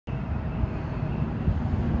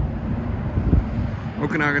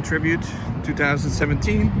Okanagan Tribute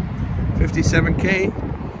 2017, 57K,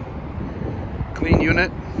 clean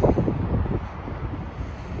unit.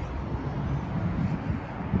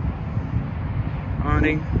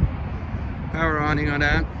 Awning, power awning on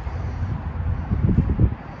that.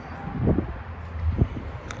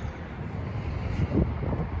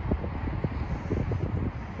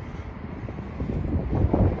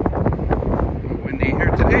 Windy here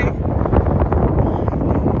today.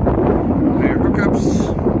 Your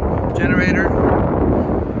hookups, generator.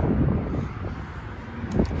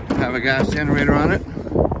 Have a gas generator on it.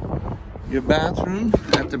 Your bathroom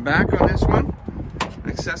at the back on this one,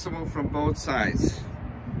 accessible from both sides.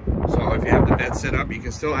 So if you have the bed set up, you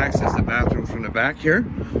can still access the bathroom from the back here.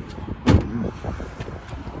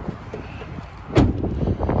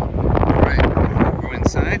 Alright, go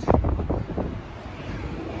inside.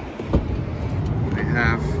 We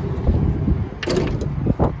have,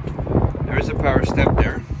 there is a power step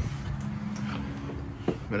there,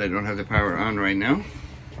 but I don't have the power on right now.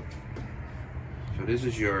 So this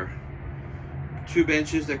is your two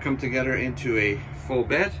benches that come together into a full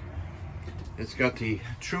bed. It's got the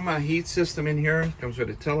Truma heat system in here. It comes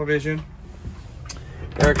with a television,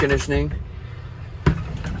 air conditioning.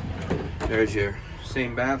 There's your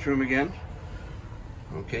same bathroom again.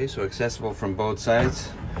 Okay, so accessible from both sides,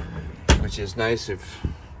 which is nice if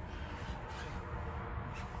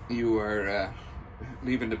you are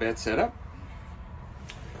leaving the bed set up.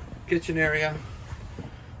 Kitchen area,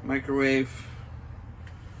 microwave,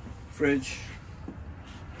 fridge.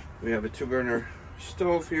 We have a 2-burner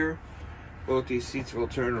stove here. Both these seats will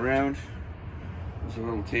turn around. There's a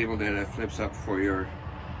little table there that flips up for your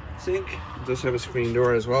sink. It does have a screen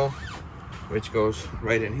door as well, which goes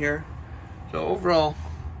right in here. So overall,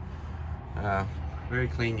 very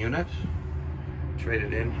clean unit.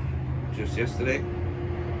 Traded in just yesterday,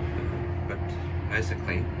 but nice and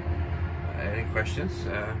clean. Any questions,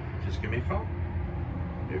 just give me a call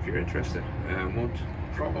if you're interested. Won't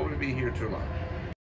probably be here too long.